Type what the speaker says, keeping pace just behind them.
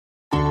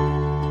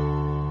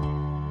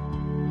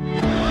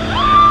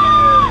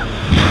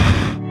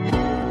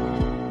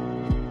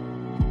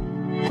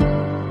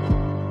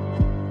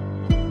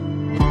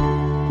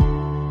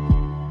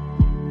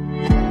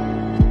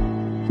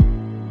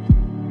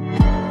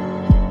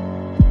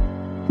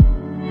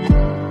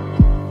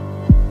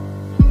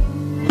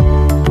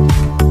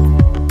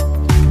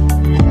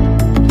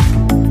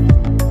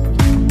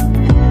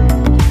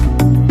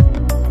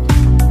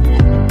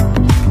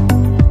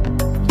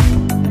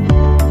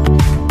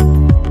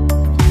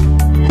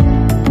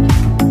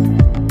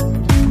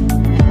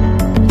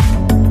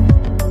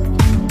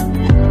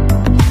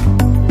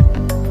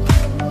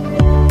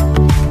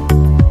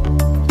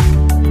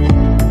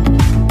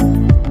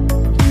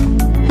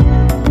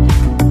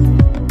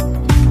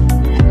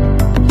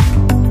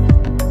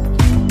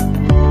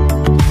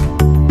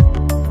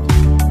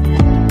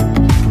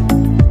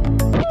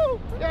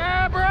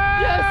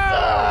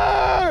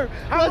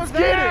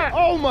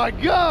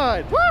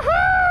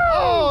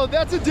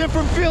that's a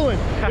different feeling.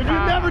 If you've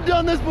never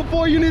done this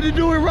before, you need to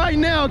do it right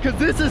now, because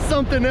this is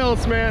something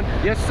else, man.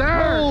 Yes,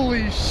 sir.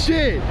 Holy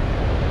shit.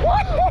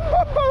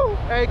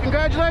 Hey,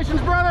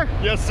 congratulations, brother.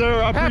 Yes,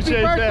 sir. I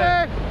appreciate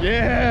that.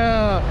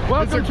 Yeah.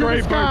 Welcome it's a great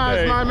to the skies,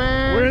 birthday. my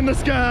man. We're in the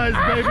skies,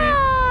 baby.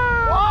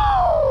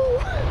 Woo!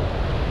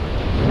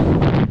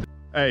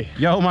 Hey.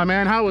 Yo, my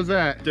man, how was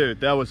that? Dude,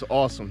 that was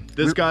awesome.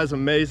 This guy's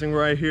amazing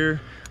right here.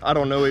 I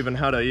don't know even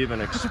how to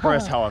even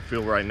express how I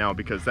feel right now,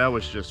 because that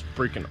was just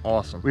freaking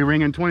awesome. We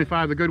ringing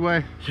 25 the good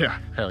way? Yeah.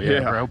 Hell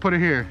yeah, bro. Put it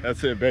here.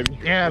 That's it, baby.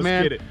 Yeah, Let's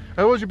man. get it.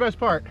 What was your best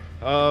part?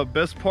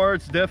 Best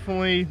part's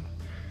definitely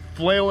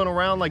flailing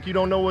around like you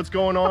don't know what's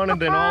going on,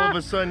 and then all of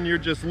a sudden you're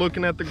just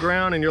looking at the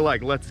ground and you're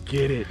like, let's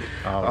get it.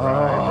 All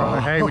right,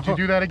 brother. Hey, would you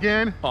do that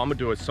again? Oh, I'm gonna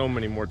do it so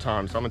many more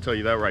times. I'm gonna tell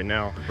you that right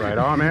now. Right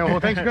on, man. Well,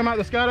 thanks for coming out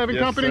to the skydiving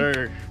company.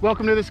 Sir.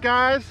 Welcome to the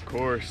skies. Of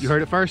course. You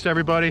heard it first,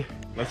 everybody.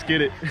 Let's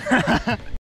get it.